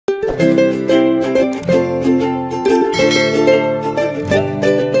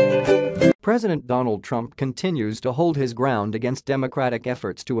President Donald Trump continues to hold his ground against Democratic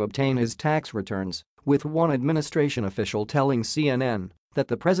efforts to obtain his tax returns, with one administration official telling CNN that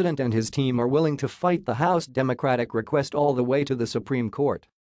the president and his team are willing to fight the House Democratic request all the way to the Supreme Court.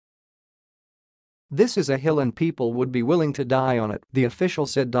 "This is a hill and people would be willing to die on it," the official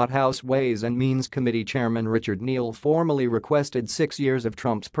said. House Ways and Means Committee Chairman Richard Neal formally requested 6 years of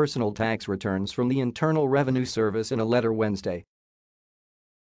Trump's personal tax returns from the Internal Revenue Service in a letter Wednesday.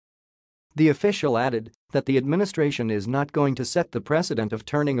 The official added that the administration is not going to set the precedent of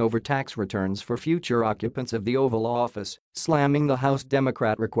turning over tax returns for future occupants of the Oval Office, slamming the House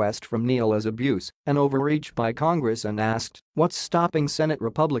Democrat request from Neal as abuse and overreach by Congress, and asked what's stopping Senate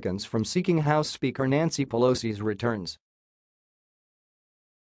Republicans from seeking House Speaker Nancy Pelosi's returns.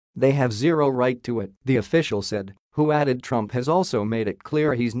 "They have zero right to it," the official said, who added Trump has also made it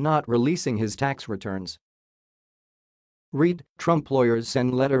clear he's not releasing his tax returns. Read, Trump lawyers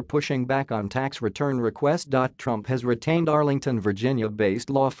send letter pushing back on tax return request. Trump has retained Arlington, Virginia-based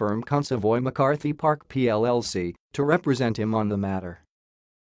law firm Consovoy McCarthy Park PLLC to represent him on the matter.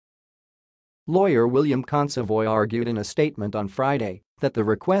 Lawyer William Consovoy argued in a statement on Friday that the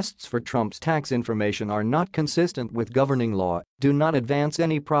requests for Trump's tax information are not consistent with governing law, do not advance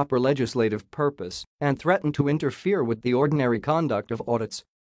any proper legislative purpose, and threaten to interfere with the ordinary conduct of audits.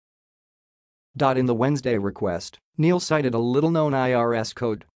 In the Wednesday request, Neal cited a little-known IRS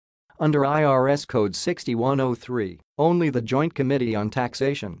code. Under IRS Code 6103, only the Joint Committee on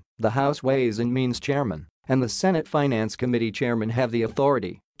Taxation, the House Ways and Means Chairman, and the Senate Finance Committee Chairman have the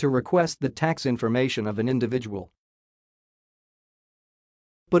authority to request the tax information of an individual.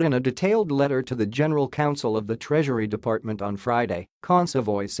 But in a detailed letter to the General Counsel of the Treasury Department on Friday,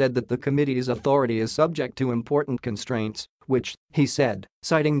 Consovoy said that the committee's authority is subject to important constraints, which, he said,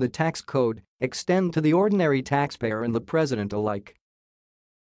 citing the tax code, extend to the ordinary taxpayer and the president alike.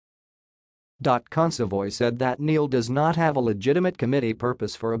 Consovoy said that Neal does not have a legitimate committee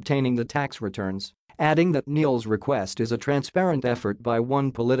purpose for obtaining the tax returns, adding that Neal's request is a transparent effort by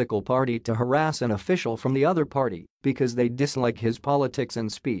one political party to harass an official from the other party because they dislike his politics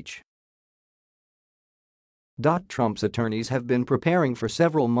and speech. Trump's attorneys have been preparing for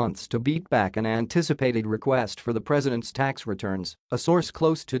several months to beat back an anticipated request for the president's tax returns, a source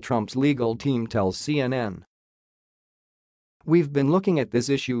close to Trump's legal team tells CNN. "We've been looking at this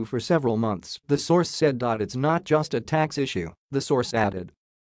issue for several months," the source said. "It's not just a tax issue," the source added.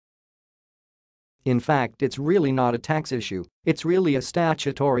 "In fact, it's really not a tax issue, it's really a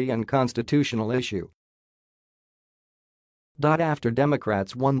statutory and constitutional issue." After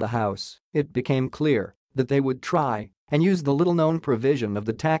Democrats won the House, it became clear that they would try and use the little-known provision of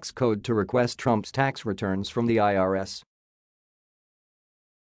the tax code to request Trump's tax returns from the IRS.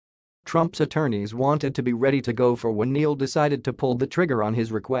 Trump's attorneys wanted to be ready to go for when Neal decided to pull the trigger on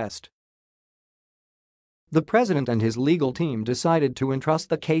his request. The president and his legal team decided to entrust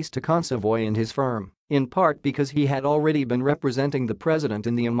the case to Consovoy and his firm, in part because he had already been representing the president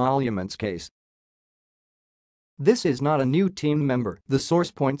in the emoluments case. "This is not a new team member," the source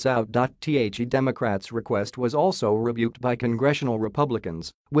points out. The Democrats' request was also rebuked by congressional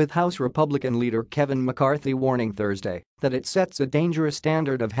Republicans, with House Republican leader Kevin McCarthy warning Thursday that it sets a dangerous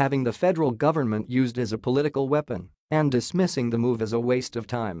standard of having the federal government used as a political weapon and dismissing the move as a waste of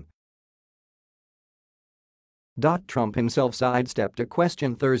time. Trump himself sidestepped a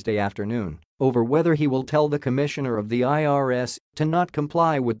question Thursday afternoon over whether he will tell the commissioner of the IRS to not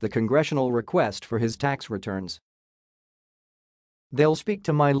comply with the congressional request for his tax returns. "They'll speak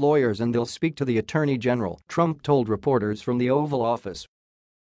to my lawyers and they'll speak to the Attorney General," Trump told reporters from the Oval Office.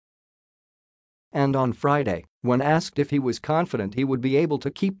 And on Friday, when asked if he was confident he would be able to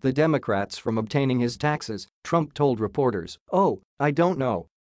keep the Democrats from obtaining his taxes, Trump told reporters, "Oh, I don't know.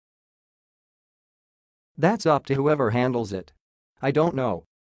 That's up to whoever handles it. I don't know.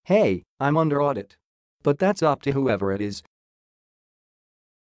 Hey, I'm under audit. But that's up to whoever it is.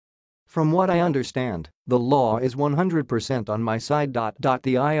 From what I understand, the law is 100% on my side."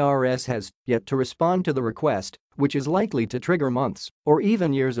 The IRS has yet to respond to the request, which is likely to trigger months or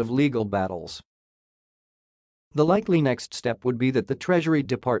even years of legal battles. The likely next step would be that the Treasury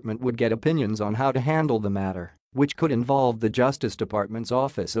Department would get opinions on how to handle the matter, which could involve the Justice Department's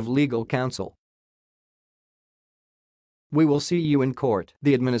Office of Legal Counsel. "We will see you in court,"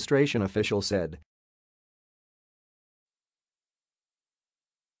 the administration official said,